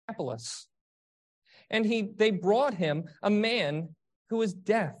Decapolis. And they brought him a man who was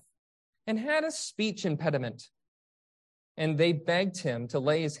deaf and had a speech impediment. And they begged him to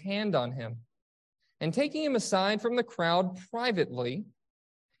lay his hand on him. And taking him aside from the crowd privately,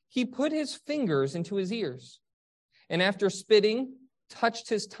 he put his fingers into his ears, and after spitting, touched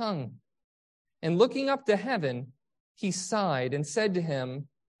his tongue. And looking up to heaven, he sighed and said to him,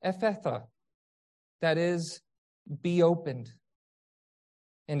 Ephphatha, that is, be opened.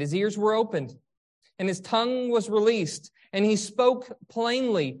 And his ears were opened, and his tongue was released, and he spoke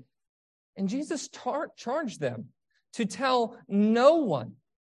plainly. And Jesus charged them to tell no one.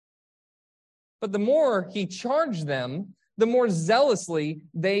 But the more he charged them, the more zealously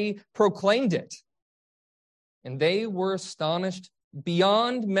they proclaimed it. And they were astonished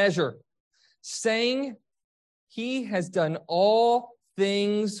beyond measure, saying, he has done all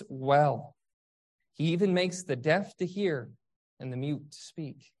things well. He even makes the deaf to hear and the mute to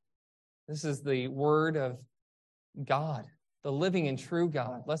speak. This is the word of God, the living and true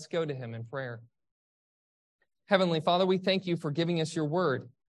God. Let's go to him in prayer. Heavenly Father, we thank you for giving us your word.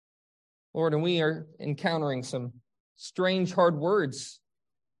 Lord, and we are encountering some strange, hard words,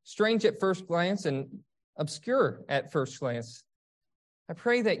 strange at first glance and obscure at first glance. I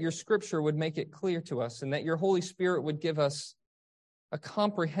pray that your scripture would make it clear to us and that your Holy Spirit would give us a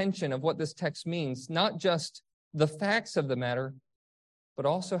comprehension of what this text means, not just the facts of the matter, but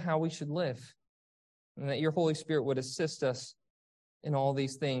also how we should live. And that your Holy Spirit would assist us in all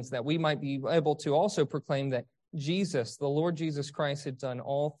these things, that we might be able to also proclaim that Jesus, the Lord Jesus Christ, had done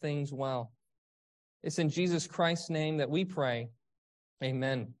all things well. It's in Jesus Christ's name that we pray.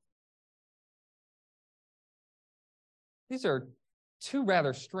 Amen. These are two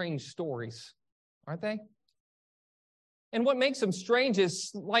rather strange stories, aren't they? And what makes them strange is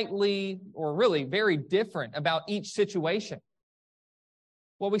slightly, or really very different about each situation.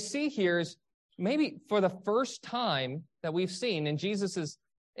 What we see here is maybe for the first time that we've seen, and Jesus is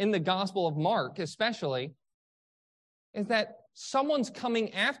in the Gospel of Mark especially, is that someone's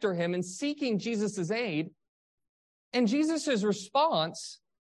coming after him and seeking Jesus' aid, and Jesus' response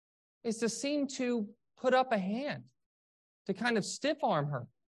is to seem to put up a hand, to kind of stiff-arm her.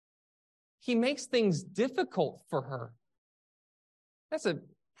 He makes things difficult for her. That's a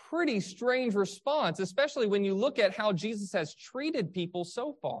pretty strange response, especially when you look at how Jesus has treated people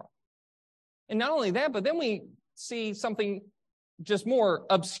so far. And not only that, but then we see something just more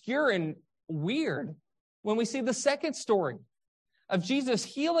obscure and weird when we see the second story of Jesus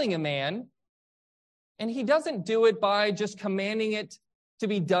healing a man, and he doesn't do it by just commanding it to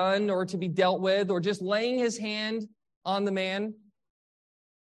be done or to be dealt with or just laying his hand on the man,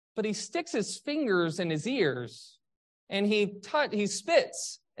 but he sticks his fingers in his ears and he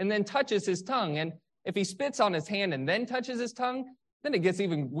spits and then touches his tongue. And if he spits on his hand and then touches his tongue, then it gets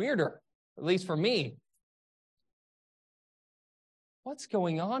even weirder, at least for me. What's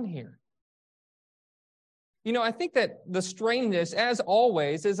going on here? You know, I think that the strangeness, as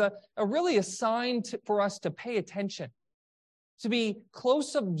always, is really a sign for us to pay attention, to be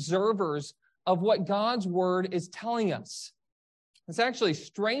close observers of what God's word is telling us. It's actually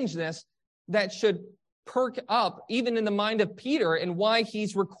strangeness that should perk up even in the mind of Peter and why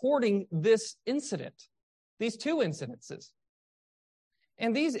he's recording this incident, these two incidences.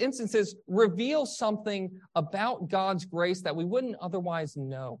 And these instances reveal something about God's grace that we wouldn't otherwise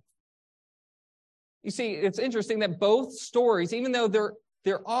know. You see, it's interesting that both stories, even though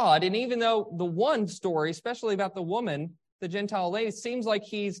they're odd, and even though the one story, especially about the woman, the Gentile lady, seems like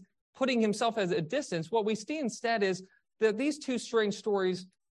he's putting himself at a distance, what we see instead is that these two strange stories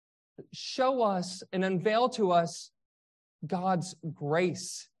show us and unveil to us God's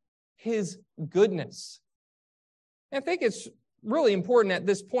grace, his goodness. And I think it's really important at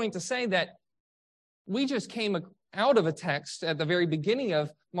this point to say that we just came out of a text at the very beginning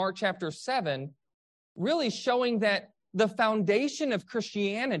of Mark chapter 7, really showing that the foundation of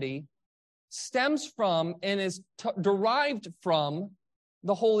Christianity stems from and is derived from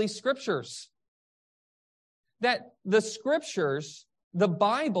the Holy Scriptures. That the Scriptures, the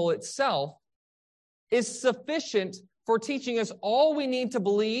Bible itself, is sufficient for teaching us all we need to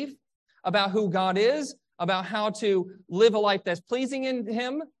believe about who God is, about how to live a life that's pleasing in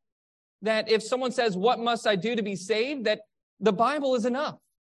Him. That if someone says, "What must I do to be saved?" that the Bible is enough.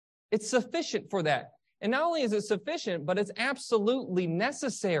 It's sufficient for that. And not only is it sufficient, but it's absolutely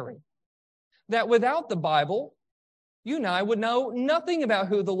necessary. That without the Bible, you and I would know nothing about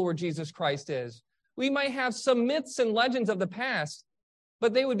who the Lord Jesus Christ is. We might have some myths and legends of the past,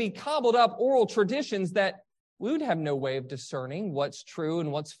 but they would be cobbled up oral traditions that we would have no way of discerning what's true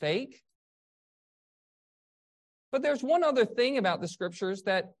and what's fake. But there's one other thing about the Scriptures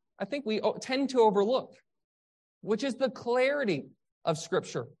that I think we tend to overlook, which is the clarity of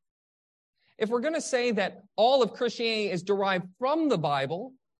Scripture. If we're going to say that all of Christianity is derived from the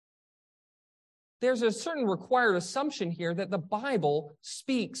Bible, there's a certain required assumption here that the Bible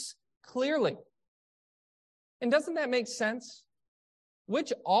speaks clearly. And doesn't that make sense?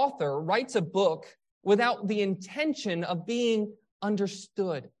 Which author writes a book without the intention of being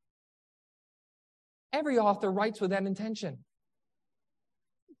understood? Every author writes with that intention.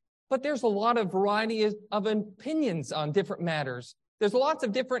 But there's a lot of variety of opinions on different matters. There's lots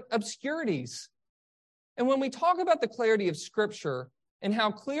of different obscurities. And when we talk about the clarity of Scripture and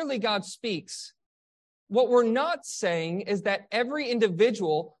how clearly God speaks, what we're not saying is that every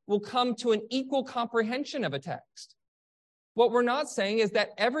individual will come to an equal comprehension of a text. What we're not saying is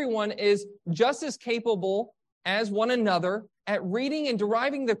that everyone is just as capable as one another at reading and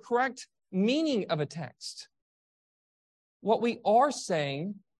deriving the correct meaning of a text. What we are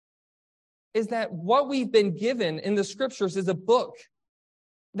saying is that what we've been given in the Scriptures is a book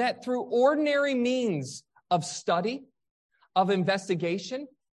that through ordinary means of study, of investigation,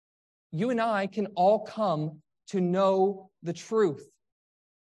 you and I can all come to know the truth.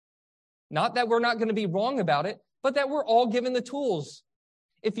 Not that we're not going to be wrong about it, but that we're all given the tools.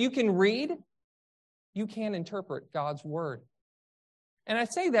 If you can read, you can interpret God's word. And I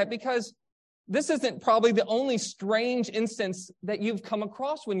say that because this isn't probably the only strange instance that you've come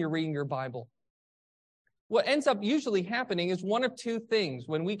across when you're reading your Bible. What ends up usually happening is one of two things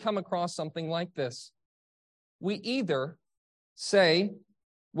when we come across something like this. We either say,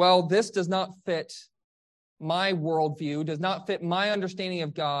 well, this does not fit my worldview, does not fit my understanding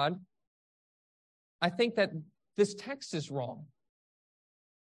of God. I think that this text is wrong.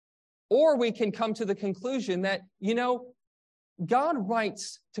 Or we can come to the conclusion that, God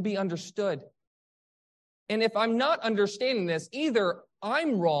writes to be understood. And if I'm not understanding this, either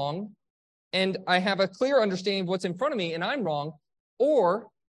I'm wrong and I have a clear understanding of what's in front of me and I'm wrong, or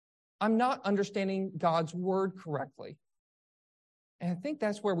I'm not understanding God's word correctly. And I think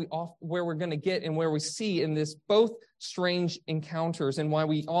that's where we're going to get and where we see in this both strange encounters and why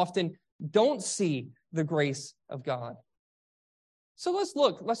we often don't see the grace of God. So let's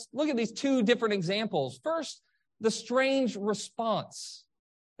look at these two different examples. First, the strange response.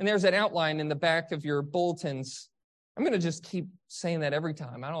 And there's an outline in the back of your bulletins. I'm going to just keep saying that every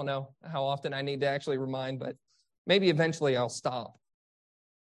time. I don't know how often I need to actually remind, but maybe eventually I'll stop.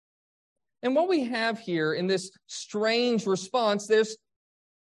 And what we have here in this strange response, there's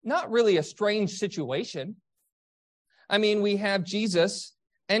not really a strange situation. I mean, we have Jesus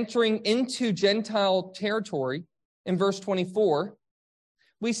entering into Gentile territory in verse 24.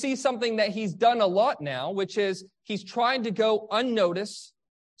 We see something that he's done a lot now, which is he's tried to go unnoticed,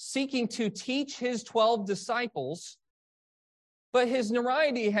 seeking to teach his 12 disciples. But his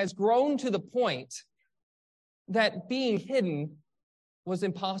notoriety has grown to the point that being hidden was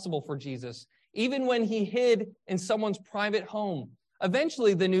impossible for Jesus. Even when he hid in someone's private home,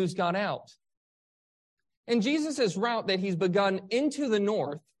 eventually the news got out. And Jesus' route that he's begun into the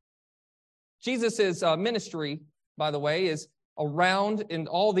north, Jesus' ministry, by the way, is around in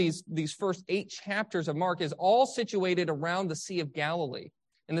all these first 8 chapters of Mark is all situated around the Sea of Galilee.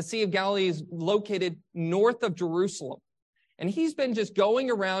 And the Sea of Galilee is located north of Jerusalem. And he's been just going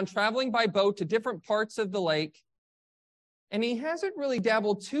around, traveling by boat to different parts of the lake. And he hasn't really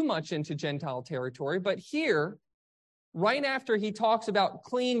dabbled too much into Gentile territory. But here, right after he talks about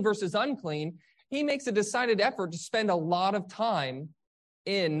clean versus unclean, he makes a decided effort to spend a lot of time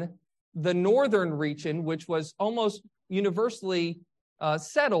in the northern region, which was almost universally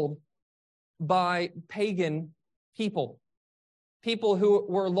settled by pagan people. People who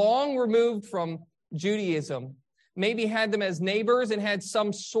were long removed from Judaism, maybe had them as neighbors and had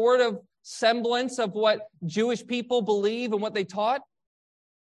some sort of semblance of what Jewish people believe and what they taught.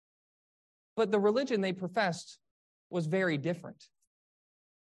 But the religion they professed was very different.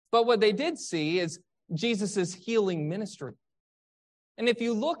 But what they did see is Jesus' healing ministry. And if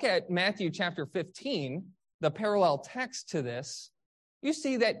you look at Matthew chapter 15, the parallel text to this, you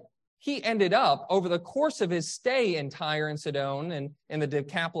see that he ended up, over the course of his stay in Tyre and Sidon and in the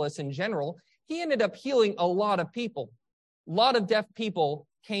Decapolis in general, he ended up healing a lot of people. A lot of deaf people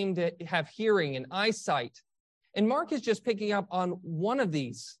came to have hearing and eyesight. And Mark is just picking up on one of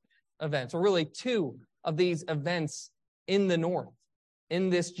these events, or really 2 of these events in the north, in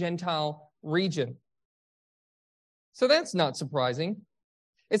this Gentile region. So that's not surprising.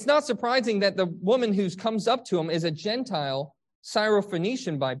 It's not surprising that the woman who comes up to him is a Gentile,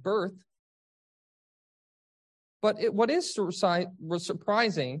 Syrophoenician by birth. But what is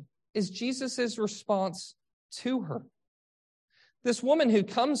surprising is Jesus' response to her. This woman who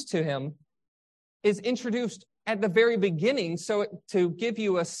comes to him is introduced at the very beginning to give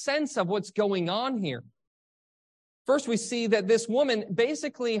you a sense of what's going on here. First, we see that this woman,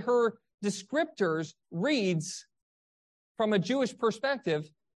 basically her descriptors reads from a Jewish perspective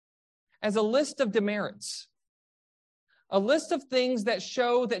as a list of demerits, a list of things that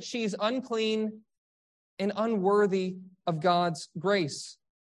show that she's unclean and unworthy of God's grace.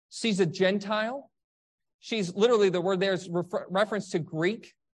 She's a Gentile. She's literally, the word there is reference to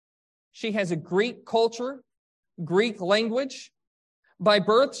Greek. She has a Greek culture, Greek language. By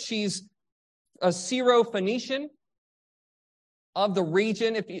birth, she's a Syro-Phoenician of the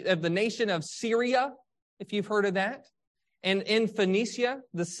region, of the nation of Syria, if you've heard of that. And in Phoenicia,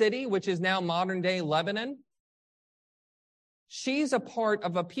 the city, which is now modern-day Lebanon, she's a part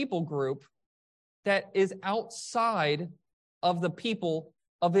of a people group that is outside of the people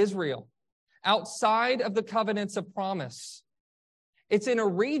of Israel, outside of the covenants of promise. It's in a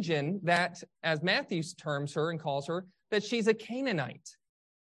region that, as Matthew terms her and calls her, that she's a Canaanite.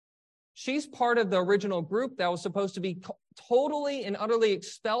 She's part of the original group that was supposed to be totally and utterly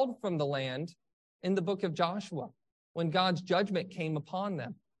expelled from the land in the book of Joshua, when God's judgment came upon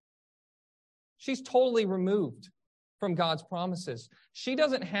them. She's totally removed from God's promises. She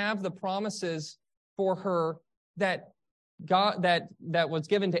doesn't have the promises for her that was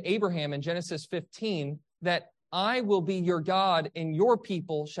given to Abraham in Genesis 15, that I will be your God and your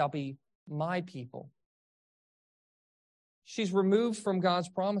people shall be my people. She's removed from God's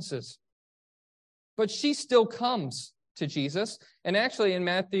promises. But she still comes to Jesus. And actually in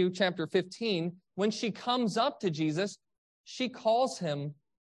Matthew chapter 15, when she comes up to Jesus, she calls him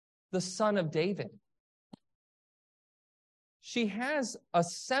the Son of David. She has a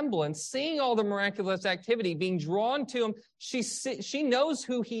semblance, seeing all the miraculous activity, being drawn to him. She knows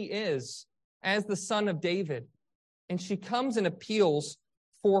who he is as the Son of David. And she comes and appeals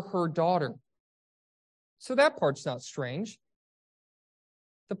for her daughter. So that part's not strange.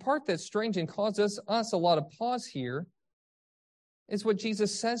 The part that's strange and causes us a lot of pause here is what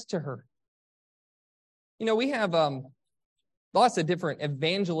Jesus says to her. You know, we have lots of different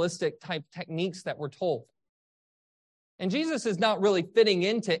evangelistic type techniques that we're told. And Jesus is not really fitting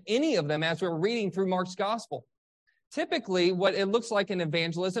into any of them as we're reading through Mark's gospel. Typically, what it looks like in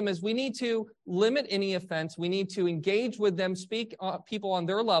evangelism is we need to limit any offense. We need to engage with them, speak people on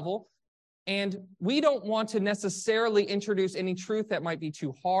their level. And we don't want to necessarily introduce any truth that might be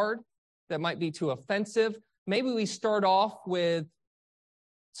too hard, that might be too offensive. Maybe we start off with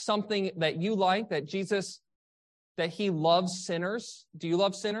something that you like, that he loves sinners. Do you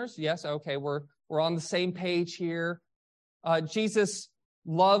love sinners? Yes. Okay. We're on the same page here. Jesus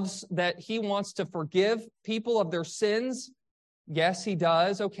loves that he wants to forgive people of their sins. Yes, he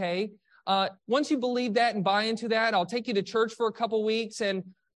does. Okay. Once you believe that and buy into that, I'll take you to church for a couple weeks, and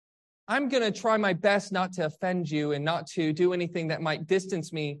I'm going to try my best not to offend you and not to do anything that might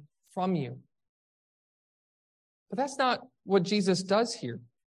distance me from you. But that's not what Jesus does here.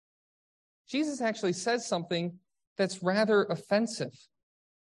 Jesus actually says something that's rather offensive.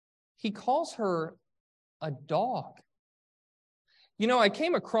 He calls her a dog. You know, I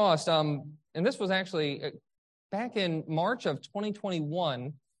came across, and this was actually back in March of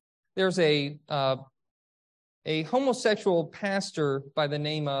 2021, there's a homosexual pastor by the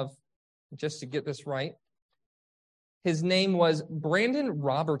name of, just to get this right, his name was Brandon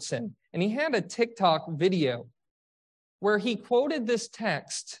Robertson, and he had a TikTok video where he quoted this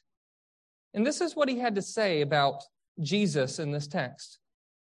text, and this is what he had to say about Jesus in this text.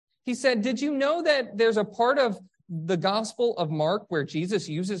 He said, "Did you know that there's a part of the Gospel of Mark where Jesus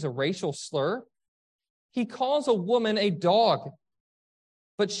uses a racial slur? He calls a woman a dog,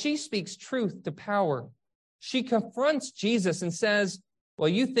 but she speaks truth to power. She confronts Jesus and says, well,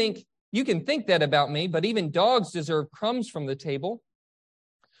 you can think that about me, but even dogs deserve crumbs from the table."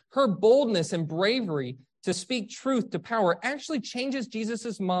 Her boldness and bravery to speak truth to power actually changes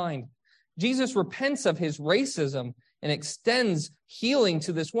Jesus' mind. Jesus repents of his racism and extends healing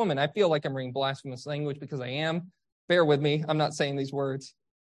to this woman. I feel like I'm reading blasphemous language because I am. Bear with me. I'm not saying these words.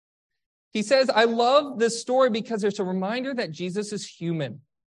 He says, I love this story because it's a reminder that Jesus is human.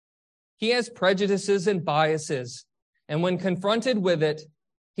 He has prejudices and biases. And when confronted with it,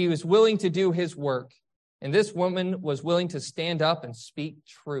 he was willing to do his work. And this woman was willing to stand up and speak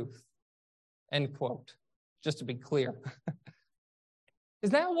truth. End quote. Just to be clear.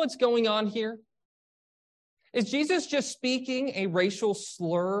 Is that what's going on here? Is Jesus just speaking a racial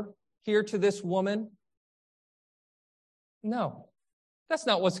slur here to this woman? No, that's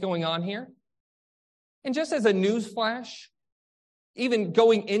not what's going on here. And just as a newsflash, even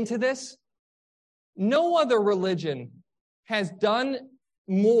going into this, No other religion has done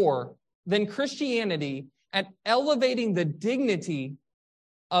more than Christianity at elevating the dignity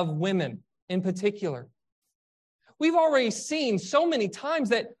of women in particular. We've already seen so many times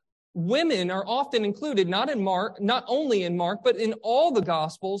that women are often included, not only in Mark, but in all the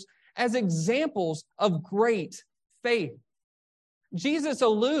Gospels, as examples of great faith. Jesus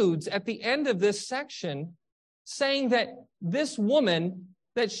alludes at the end of this section, saying that this woman,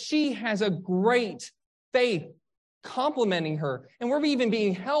 that she has a great faith complimenting her. And we're even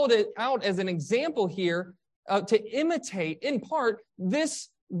being held out as an example here to imitate, in part, this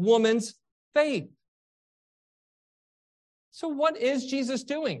woman's faith. So what is Jesus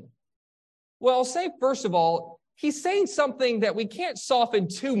doing? Well, I'll say, first of all, he's saying something that we can't soften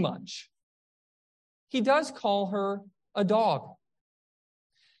too much. He does call her a dog.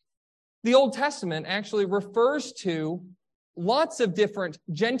 The Old Testament actually refers to lots of different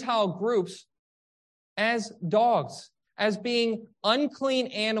Gentile groups as dogs, as being unclean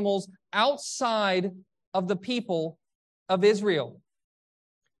animals outside of the people of Israel.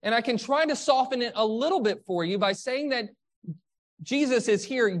 And I can try to soften it a little bit for you by saying that Jesus is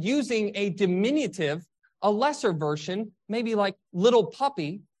here using a diminutive, a lesser version, maybe like little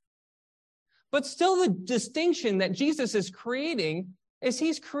puppy. But still the distinction that Jesus is creating is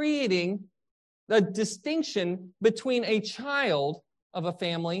he's creating the distinction between a child of a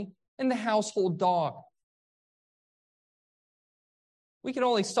family and the household dog. We can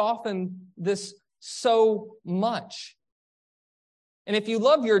only soften this so much. And if you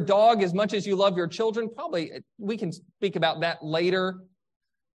love your dog as much as you love your children, probably we can speak about that later.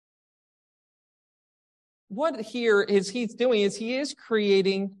 What here is he's doing is he is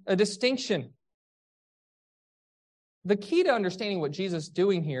creating a distinction. The key to understanding what Jesus is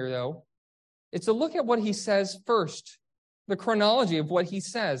doing here, though, is to look at what he says first, the chronology of what he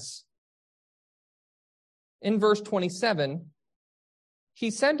says. In verse 27, he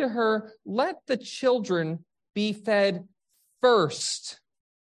said to her, "Let the children be fed first."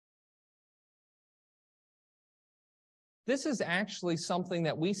 This is actually something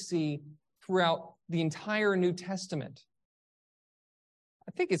that we see throughout the entire New Testament.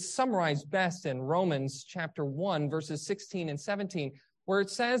 I think it's summarized best in Romans chapter 1, verses 16 and 17, where it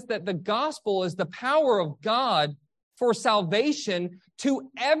says that the gospel is the power of God for salvation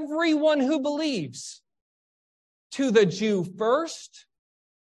to everyone who believes, to the Jew first,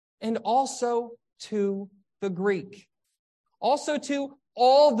 and also to the Greek, also to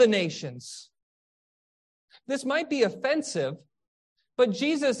all the nations. This might be offensive, but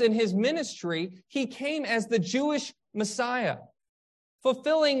Jesus in his ministry, he came as the Jewish Messiah,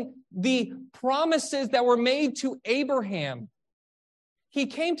 fulfilling the promises that were made to Abraham. He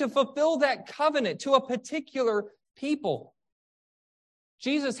came to fulfill that covenant to a particular people.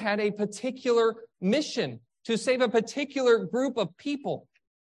 Jesus had a particular mission to save a particular group of people.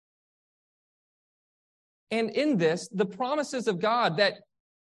 And in this, the promises of God, that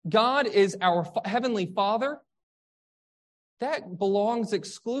God is our heavenly Father, that belongs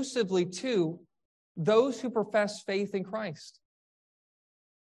exclusively to those who profess faith in Christ.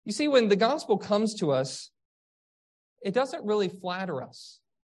 You see, when the gospel comes to us, it doesn't really flatter us.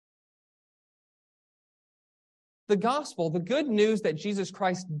 The gospel, the good news that Jesus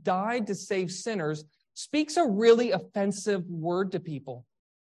Christ died to save sinners, speaks a really offensive word to people.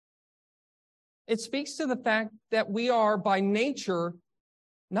 It speaks to the fact that we are by nature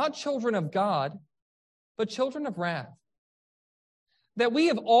not children of God, but children of wrath. That we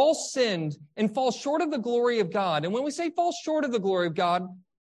have all sinned and fall short of the glory of God. And when we say fall short of the glory of God,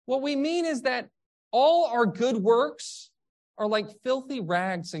 what we mean is that all our good works are like filthy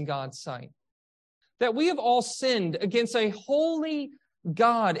rags in God's sight. That we have all sinned against a holy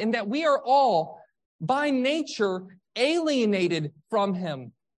God, and that we are all, by nature, alienated from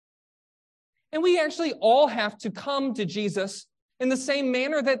him. And we actually all have to come to Jesus in the same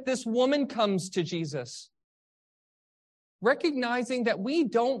manner that this woman comes to Jesus, recognizing that we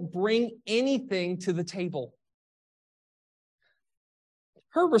don't bring anything to the table.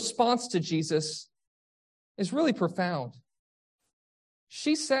 Her response to Jesus is really profound.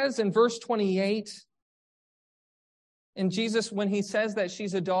 She says in verse 28, and Jesus, when he says that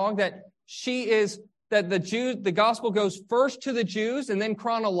she's a dog, that she is, that the gospel goes first to the Jews, and then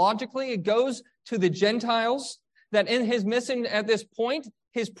chronologically it goes to the Gentiles, that in his mission at this point,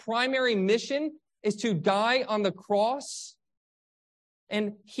 his primary mission is to die on the cross,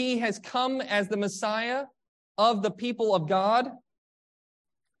 and he has come as the Messiah of the people of God.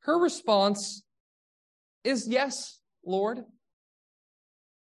 Her response is, "Yes, Lord.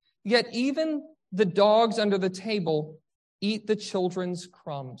 Yet even the dogs under the table eat the children's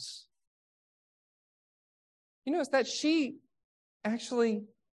crumbs." You notice that she actually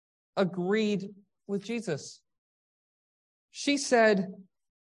agreed with Jesus. She said,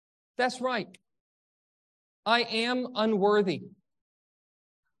 that's right. I am unworthy.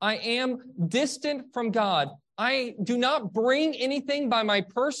 I am distant from God. I do not bring anything by my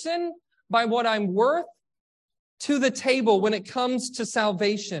person, by what I'm worth, to the table when it comes to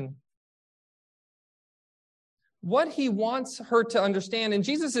salvation. What he wants her to understand, and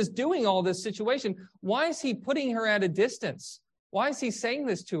Jesus is doing all this situation, why is he putting her at a distance? Why is he saying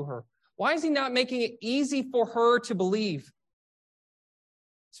this to her? Why is he not making it easy for her to believe?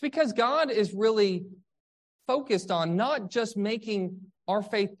 It's because God is really focused on not just making our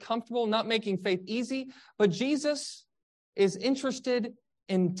faith comfortable, not making faith easy, but Jesus is interested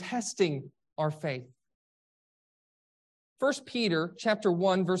in testing our faith. 1 Peter chapter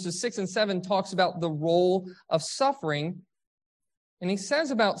 1, verses 6 and 7 talks about the role of suffering. And he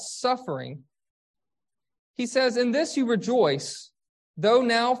says about suffering, he says, in this you rejoice, though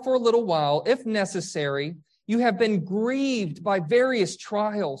now for a little while, if necessary, you have been grieved by various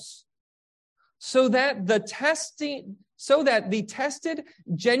trials, so that the tested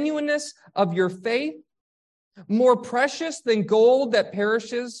genuineness of your faith, more precious than gold that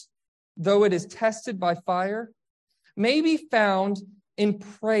perishes, though it is tested by fire, may be found in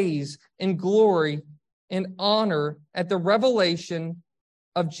praise and glory and honor at the revelation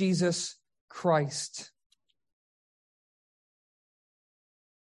of Jesus Christ.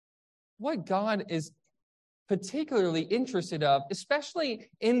 What God is particularly interested of, especially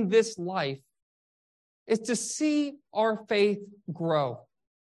in this life, is to see our faith grow,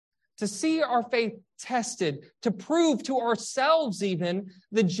 to see our faith tested, to prove to ourselves even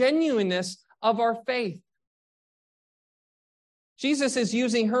the genuineness of our faith. Jesus is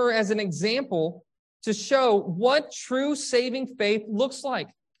using her as an example to show what true saving faith looks like.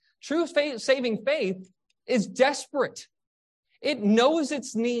 True saving faith is desperate. It knows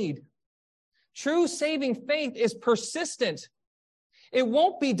its need. True saving faith is persistent. It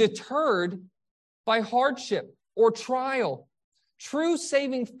won't be deterred by hardship or trial. True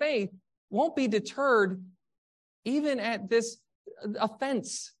saving faith won't be deterred even at this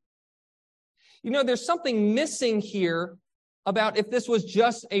offense. You know, there's something missing here about if this was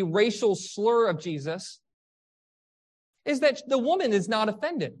just a racial slur of Jesus, is that the woman is not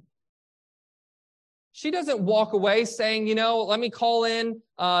offended. She doesn't walk away saying, you know, let me call in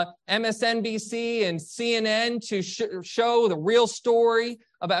MSNBC and CNN to show the real story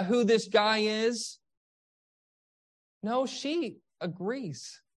about who this guy is. No, she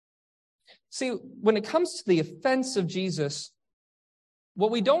agrees. See, when it comes to the offense of Jesus, what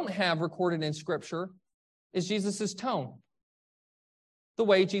we don't have recorded in Scripture is Jesus' tone, the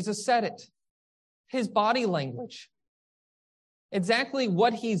way Jesus said it, his body language, exactly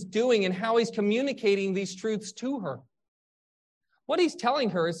what he's doing and how he's communicating these truths to her. What he's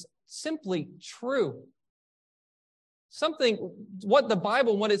telling her is simply true. What the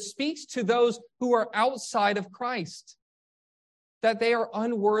Bible, when it speaks to those who are outside of Christ, that they are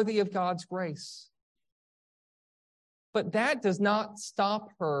unworthy of God's grace. But that does not stop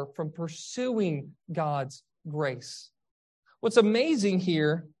her from pursuing God's grace. What's amazing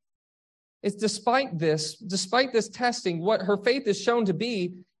here is despite this testing, what her faith is shown to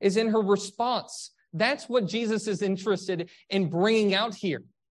be is in her response. That's what Jesus is interested in bringing out here.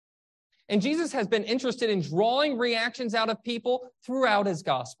 And Jesus has been interested in drawing reactions out of people throughout his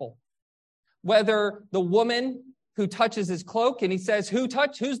gospel. Whether the woman who touches his cloak and he says,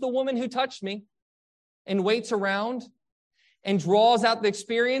 who's the woman who touched me? And waits around and draws out the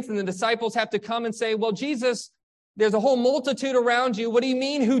experience, and the disciples have to come and say, well, Jesus, there's a whole multitude around you. What do you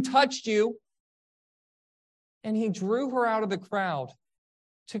mean, who touched you? And he drew her out of the crowd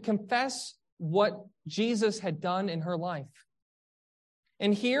to confess what Jesus had done in her life.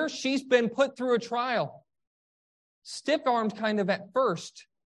 And here she's been put through a trial, stiff-armed kind of at first,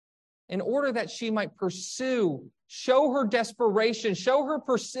 in order that she might pursue, show her desperation, show her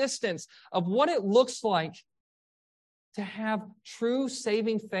persistence of what it looks like to have true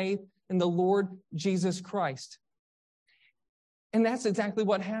saving faith in the Lord Jesus Christ. And that's exactly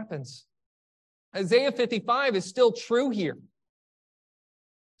what happens. Isaiah 55 is still true here.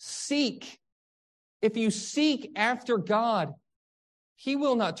 Seek. If you seek after God, he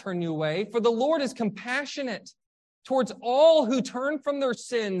will not turn you away. For the Lord is compassionate towards all who turn from their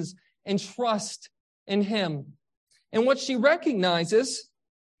sins and trust in him. And what she recognizes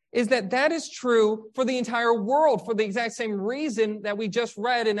is that is true for the entire world, for the exact same reason that we just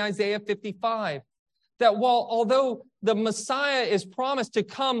read in Isaiah 55. That although the Messiah is promised to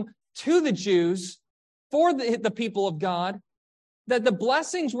come to the Jews for the people of God, that the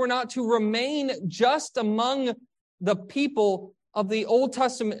blessings were not to remain just among the people of the Old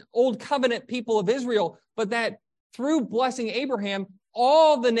Testament, Old Covenant people of Israel, but that through blessing Abraham,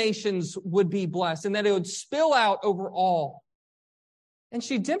 all the nations would be blessed and that it would spill out over all. And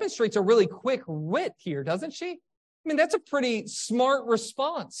she demonstrates a really quick wit here, doesn't she? I mean, that's a pretty smart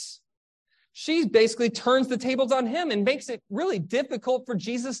response. She basically turns the tables on him and makes it really difficult for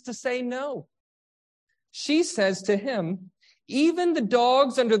Jesus to say no. She says to him, even the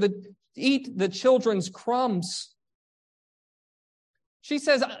dogs eat the children's crumbs. She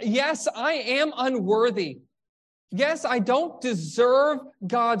says, yes, I am unworthy. Yes, I don't deserve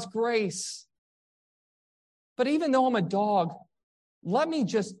God's grace. But even though I'm a dog, let me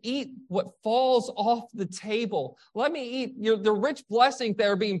just eat what falls off the table. Let me eat the rich blessings that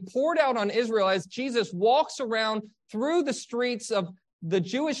are being poured out on Israel as Jesus walks around through the streets of the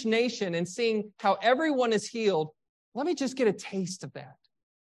Jewish nation and seeing how everyone is healed. Let me just get a taste of that.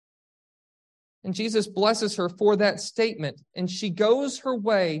 And Jesus blesses her for that statement. And she goes her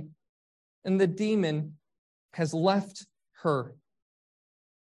way, and the demon has left her.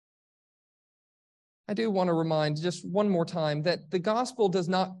 I do want to remind just one more time that the gospel does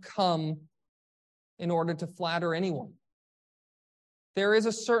not come in order to flatter anyone. There is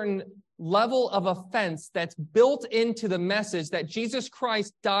a certain level of offense that's built into the message that Jesus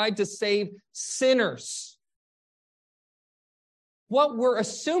Christ died to save sinners. What we're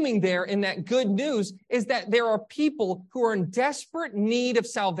assuming there in that good news is that there are people who are in desperate need of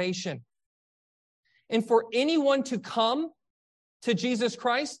salvation. And for anyone to come to Jesus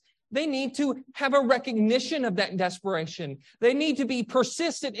Christ, they need to have a recognition of that desperation. They need to be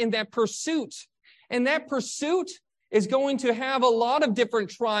persistent in that pursuit. And that pursuit is going to have a lot of different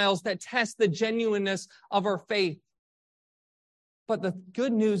trials that test the genuineness of our faith. But the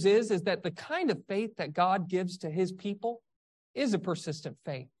good news is that the kind of faith that God gives to his people is a persistent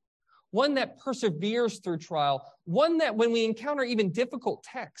faith. One that perseveres through trial. One that when we encounter even difficult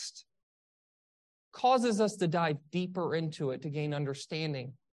text, causes us to dive deeper into it to gain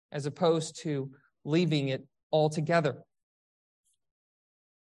understanding, as opposed to leaving it altogether.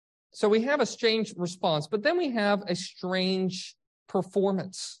 So we have a strange response, but then we have a strange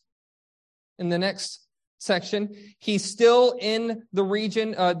performance. In the next section, he's still in the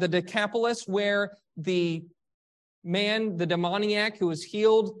region, the Decapolis, where the man, the demoniac who was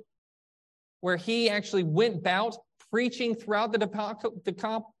healed, where he actually went about preaching throughout the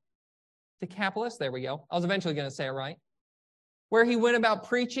Decapolis. There we go. I was eventually going to say it right. Where he went about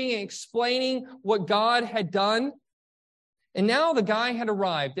preaching and explaining what God had done. And now the guy had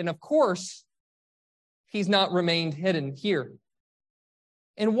arrived. And of course, he's not remained hidden here.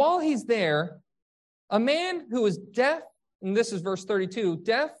 And while he's there, a man who was deaf, and this is verse 32,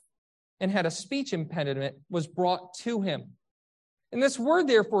 deaf and had a speech impediment was brought to him. And this word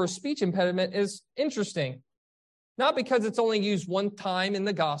there for a speech impediment is interesting. Not because it's only used one time in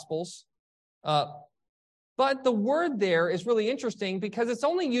the Gospels, but the word there is really interesting because it's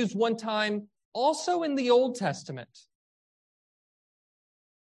only used one time also in the Old Testament.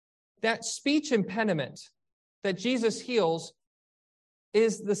 That speech impediment that Jesus heals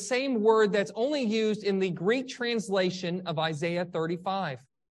is the same word that's only used in the Greek translation of Isaiah 35,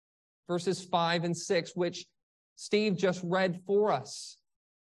 verses 5 and 6, which Steve just read for us.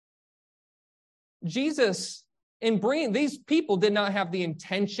 Jesus, in bringing these people, did not have the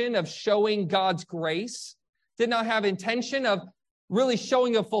intention of showing God's grace, did not have intention of really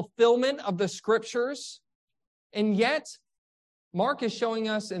showing a fulfillment of the scriptures. And yet, Mark is showing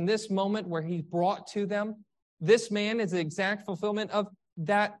us in this moment where he brought to them, this man is the exact fulfillment of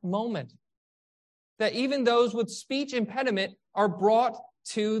that moment. That even those with speech impediment are brought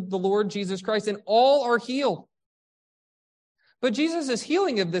to the Lord Jesus Christ, and all are healed. But Jesus'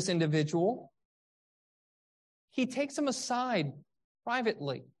 healing of this individual, he takes him aside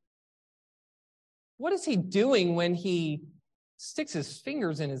privately. What is he doing when he sticks his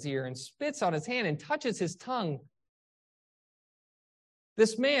fingers in his ear and spits on his hand and touches his tongue?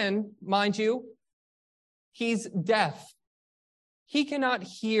 This man, mind you, he's deaf. He cannot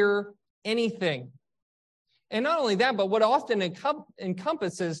hear anything. And not only that, but what often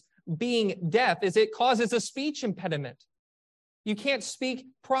encompasses being deaf is it causes a speech impediment. You can't speak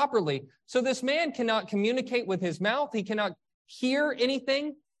properly. So this man cannot communicate with his mouth. He cannot hear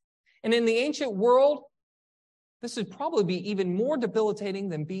anything. And in the ancient world, this would probably be even more debilitating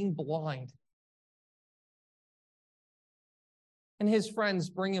than being blind. And his friends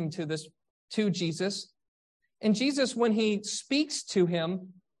bring him to Jesus. And Jesus, when he speaks to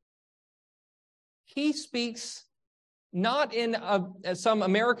him, he speaks not in some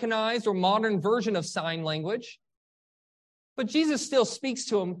Americanized or modern version of sign language. But Jesus still speaks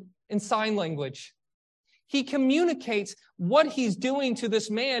to him in sign language. He communicates what he's doing to this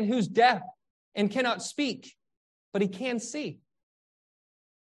man who's deaf and cannot speak, but he can see.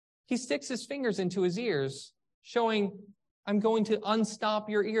 He sticks his fingers into his ears, showing, I'm going to unstop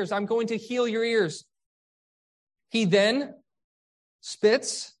your ears. I'm going to heal your ears. He then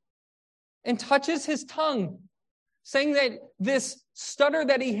spits and touches his tongue, saying that this stutter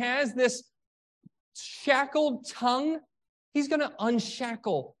that he has, this shackled tongue, he's going to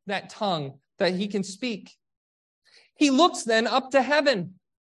unshackle that tongue that he can speak. He looks then up to heaven,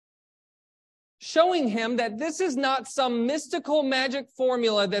 showing him that this is not some mystical magic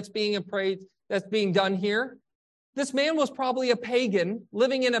formula that's being done here. This man was probably a pagan,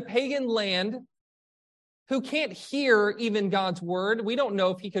 living in a pagan land, who can't hear even God's word. We don't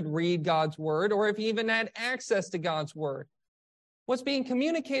know if he could read God's word or if he even had access to God's word. What's being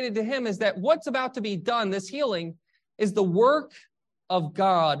communicated to him is that what's about to be done, this healing, is the work of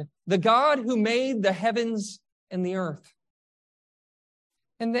God, the God who made the heavens and the earth.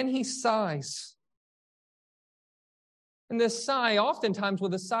 And then he sighs. And this sigh, oftentimes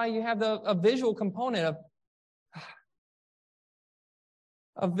with a sigh, you have a visual component of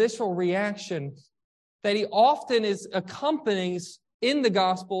a visceral reaction that he often accompanies in the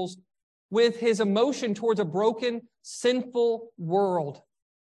Gospels with his emotion towards a broken, sinful world.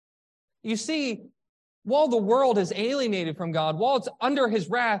 You see, while the world is alienated from God, while it's under his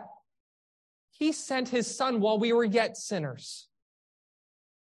wrath, he sent his Son while we were yet sinners.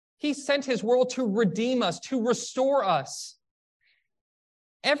 He sent his world to redeem us, to restore us.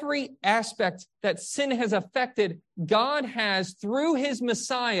 Every aspect that sin has affected, God has, through his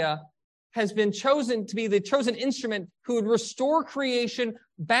Messiah, has been chosen to be the chosen instrument who would restore creation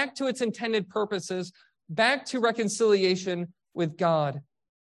back to its intended purposes, back to reconciliation with God.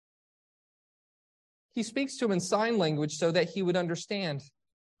 He speaks to him in sign language so that he would understand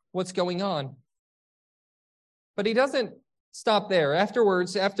what's going on. But he doesn't stop there.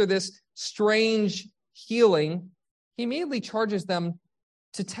 Afterwards, after this strange healing, he immediately charges them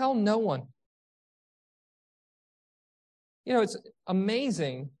to tell no one. You know, it's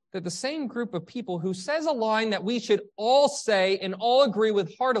amazing that the same group of people who says a line that we should all say and all agree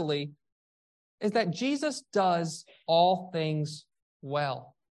with heartily is that Jesus does all things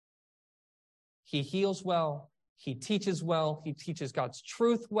well. He heals well. He teaches well. He teaches God's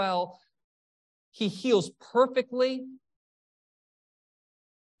truth well. He heals perfectly.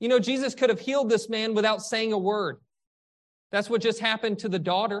 You know, Jesus could have healed this man without saying a word. That's what just happened to the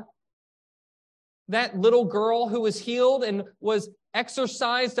daughter. That little girl who was healed and was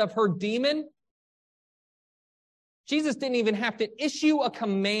exorcised of her demon. Jesus didn't even have to issue a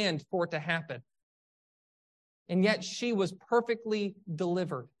command for it to happen. And yet she was perfectly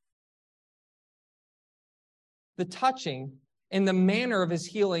delivered. The touching and the manner of his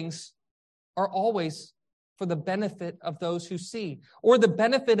healings are always for the benefit of those who see, or the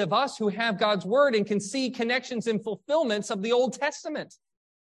benefit of us who have God's word and can see connections and fulfillments of the Old Testament.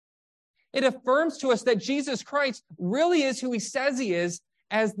 It affirms to us that Jesus Christ really is who he says he is,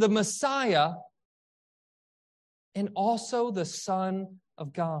 as the Messiah and also the Son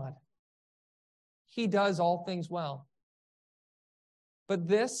of God. He does all things well. But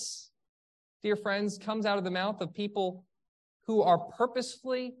this, dear friends, comes out of the mouth of people who are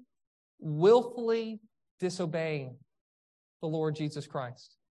purposefully, willfully disobeying the Lord Jesus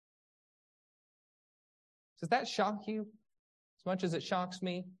Christ. Does that shock you as much as it shocks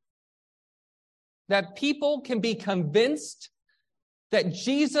me? That people can be convinced that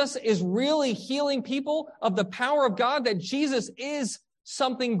Jesus is really healing people of the power of God, that Jesus is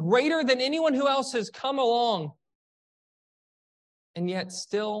something greater than anyone who else has come along, and yet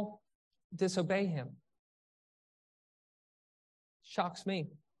still disobey him. Shocks me.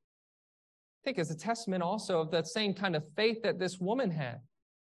 I think it's a testament also of that same kind of faith that this woman had.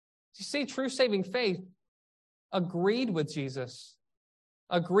 You see, true saving faith agreed with Jesus,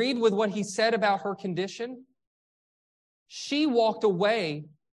 agreed with what he said about her condition. She walked away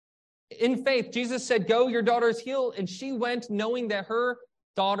in faith. Jesus said, "Go, your daughter is healed." And she went knowing that her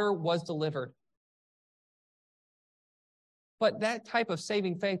daughter was delivered. But that type of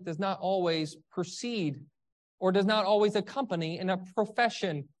saving faith does not always precede or does not always accompany in a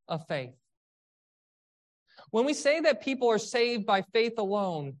profession of faith. When we say that people are saved by faith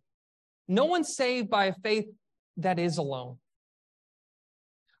alone, no one's saved by a faith that is alone.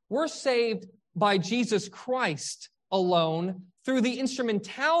 We're saved by Jesus Christ alone through the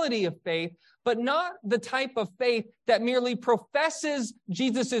instrumentality of faith, but not the type of faith that merely professes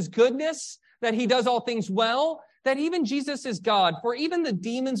Jesus' goodness, that he does all things well, that even Jesus is God. For even the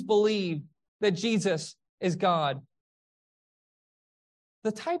demons believe that Jesus is God.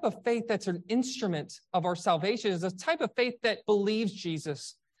 The type of faith that's an instrument of our salvation is the type of faith that believes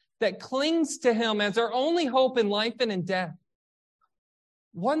Jesus, that clings to him as our only hope in life and in death.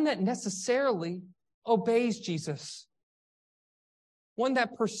 One that necessarily obeys Jesus. One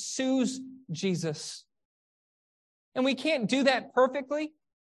that pursues Jesus. And we can't do that perfectly,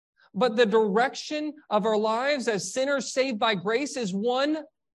 but the direction of our lives as sinners saved by grace is one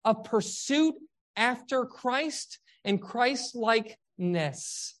of pursuit after Christ and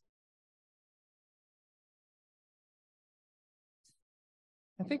Christ-likeness.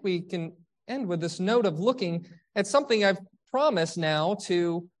 I think we can end with this note of looking at something I've promised now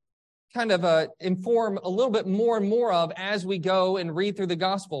to kind of inform a little bit more and more of as we go and read through the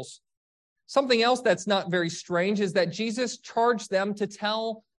Gospels. Something else that's not very strange is that Jesus charged them to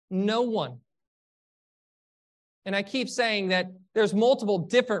tell no one. And I keep saying that there's multiple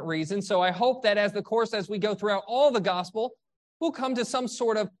different reasons, so I hope that as we go throughout all the Gospel, we'll come to some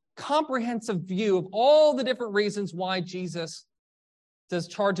sort of comprehensive view of all the different reasons why Jesus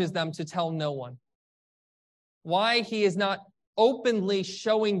charges them to tell no one. Why he is not openly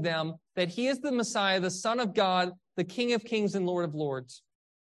showing them that he is the Messiah, the Son of God, the King of Kings and Lord of Lords.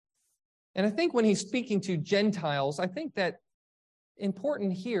 And I think when he's speaking to Gentiles, I think that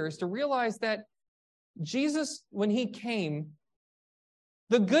important here is to realize that Jesus, when he came,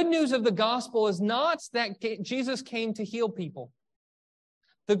 the good news of the gospel is not that Jesus came to heal people.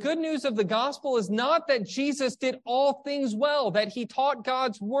 The good news of the gospel is not that Jesus did all things well, that he taught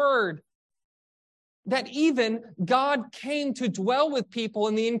God's word, that even God came to dwell with people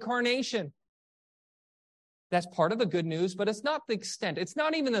in the incarnation. That's part of the good news, but it's not the extent. It's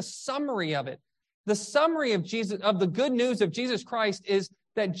not even a summary of it. The summary of the good news of Jesus Christ is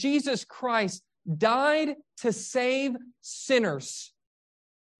that Jesus Christ died to save sinners.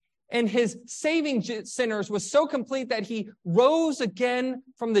 And his saving sinners was so complete that he rose again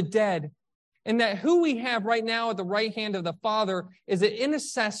from the dead. And that who we have right now at the right hand of the Father is an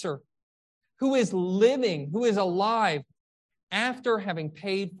intercessor who is living, who is alive after having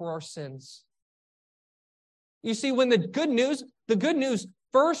paid for our sins. You see, when the good news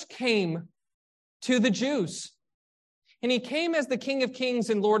first came to the Jews. And he came as the King of Kings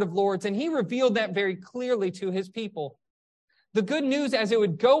and Lord of Lords, and he revealed that very clearly to his people. The good news, as it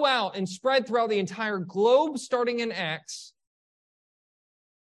would go out and spread throughout the entire globe, starting in Acts,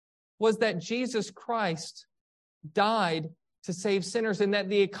 was that Jesus Christ died to save sinners, and that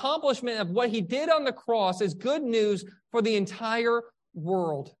the accomplishment of what he did on the cross is good news for the entire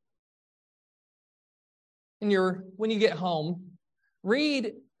world. And when you get home,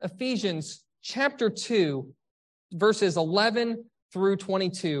 read Ephesians chapter 2, verses 11 through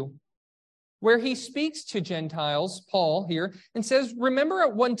 22, where he speaks to Gentiles, Paul here, and says, "Remember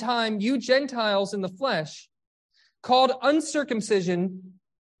at one time you Gentiles in the flesh, called uncircumcision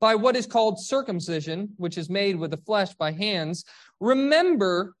by what is called circumcision, which is made with the flesh by hands.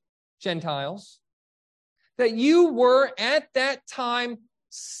 Remember, Gentiles, that you were at that time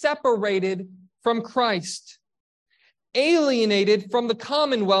separated from Christ, alienated from the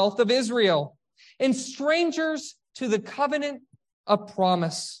commonwealth of Israel, and strangers to the covenant of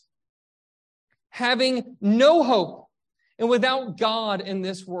promise, having no hope and without God in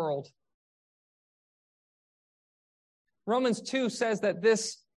this world." Romans 2 says that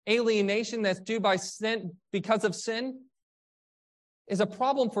this alienation that's due by sin, because of sin, is a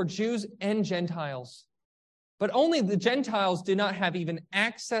problem for Jews and Gentiles. But only the Gentiles do not have even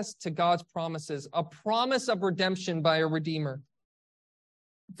access to God's promises, a promise of redemption by a Redeemer.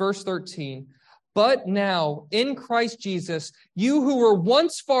 Verse 13, "But now, in Christ Jesus, you who were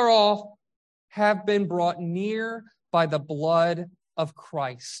once far off have been brought near by the blood of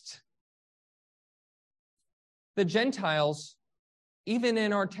Christ." The Gentiles, even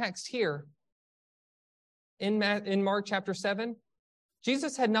in our text here, in Mark chapter 7,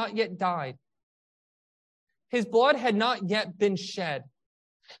 Jesus had not yet died. His blood had not yet been shed.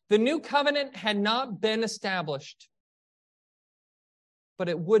 The new covenant had not been established. But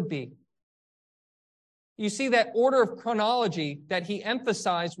it would be. You see that order of chronology that he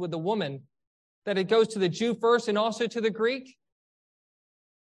emphasized with the woman, that it goes to the Jew first and also to the Greek?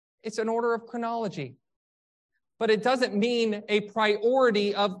 It's an order of chronology. But it doesn't mean a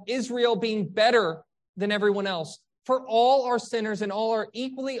priority of Israel being better than everyone else. For all are sinners and all are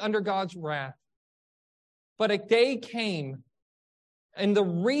equally under God's wrath. But a day came, and the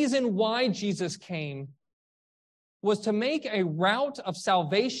reason why Jesus came was to make a route of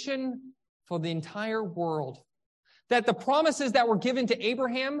salvation for the entire world. That the promises that were given to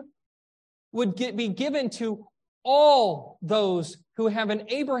Abraham would be given to all those who have an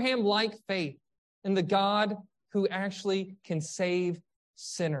Abraham-like faith in the God who actually can save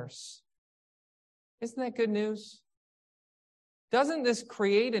sinners. Isn't that good news? Doesn't this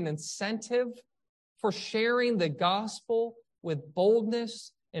create an incentive for sharing the gospel with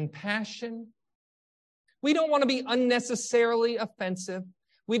boldness and passion? We don't want to be unnecessarily offensive.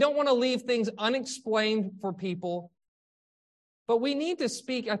 We don't want to leave things unexplained for people. But we need to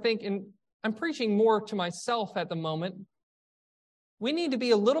speak, I think, and I'm preaching more to myself at the moment. We need to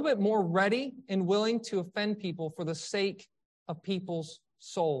be a little bit more ready and willing to offend people for the sake of people's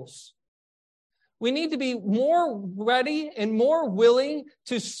souls. We need to be more ready and more willing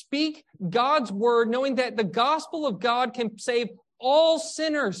to speak God's word, knowing that the gospel of God can save all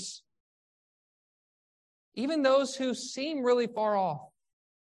sinners, even those who seem really far off,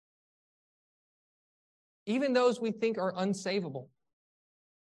 even those we think are unsavable,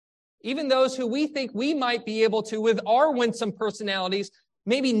 even those who we think we might be able to, with our winsome personalities,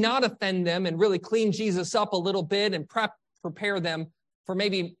 maybe not offend them and really clean Jesus up a little bit and prepare them for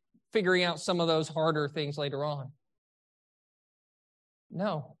maybe figuring out some of those harder things later on.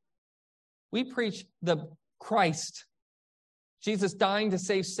 No. We preach the Christ, Jesus dying to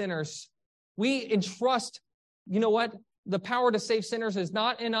save sinners. We entrust, you know what? The power to save sinners is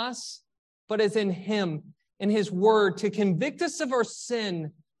not in us, but is in Him, in His word, to convict us of our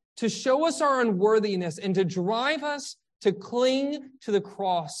sin, to show us our unworthiness, and to drive us to cling to the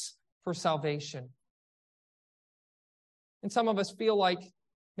cross for salvation. And some of us feel like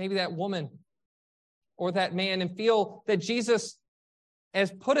maybe that woman or that man and feel that Jesus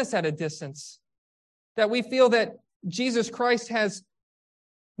has put us at a distance, that we feel that Jesus Christ has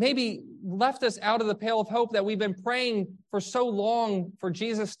maybe left us out of the pale of hope, that we've been praying for so long for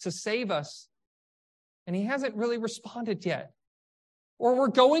Jesus to save us, and He hasn't really responded yet. Or we're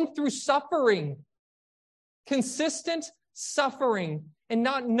going through suffering, consistent suffering, and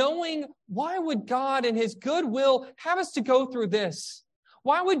not knowing why would God in His good will have us to go through this?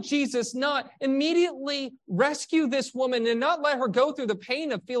 Why would Jesus not immediately rescue this woman and not let her go through the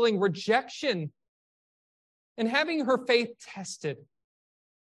pain of feeling rejection and having her faith tested?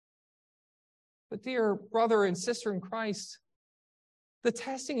 But dear brother and sister in Christ, the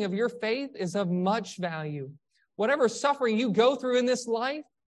testing of your faith is of much value. Whatever suffering you go through in this life,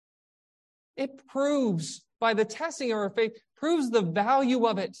 it proves, by the testing of our faith, proves the value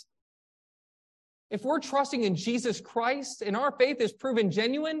of it. If we're trusting in Jesus Christ and our faith is proven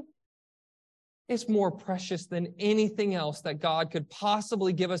genuine, it's more precious than anything else that God could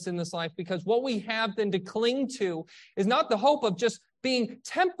possibly give us in this life, because what we have then to cling to is not the hope of just being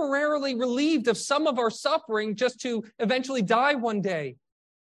temporarily relieved of some of our suffering just to eventually die one day.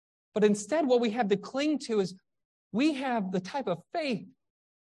 But instead, what we have to cling to is we have the type of faith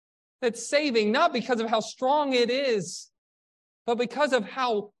that's saving, not because of how strong it is, but because of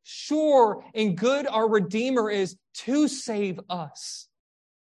how sure and good our Redeemer is to save us.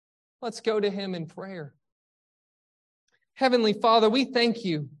 Let's go to Him in prayer. Heavenly Father, we thank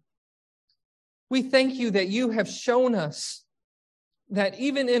You. We thank You that You have shown us that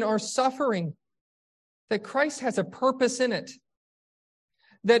even in our suffering, that Christ has a purpose in it.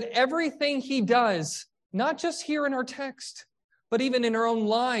 That everything He does, not just here in our text, but even in our own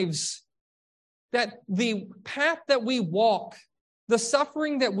lives, that the path that we walk, the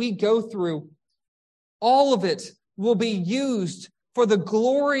suffering that we go through, all of it will be used for the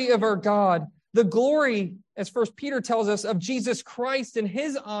glory of our God, the glory, as 1 Peter tells us, of Jesus Christ and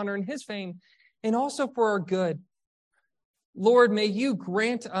His honor and His fame, and also for our good. Lord, may You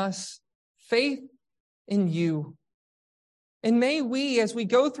grant us faith in You. And may we, as we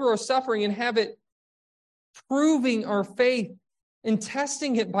go through our suffering and have it proving our faith and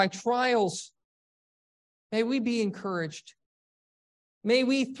testing it by trials, may we be encouraged. May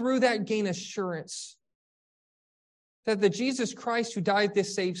we, through that, gain assurance that the Jesus Christ who died to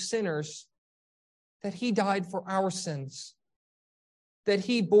save sinners, that He died for our sins, that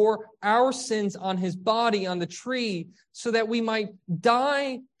He bore our sins on His body on the tree so that we might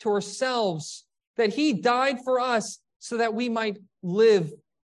die to ourselves, that He died for us so that we might live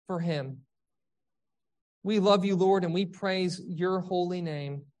for Him. We love You, Lord, and we praise Your holy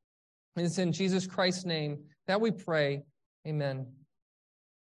name. And it's in Jesus Christ's name that we pray. Amen.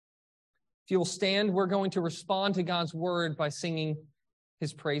 If you will stand, we're going to respond to God's word by singing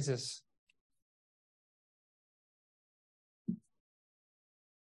His praises.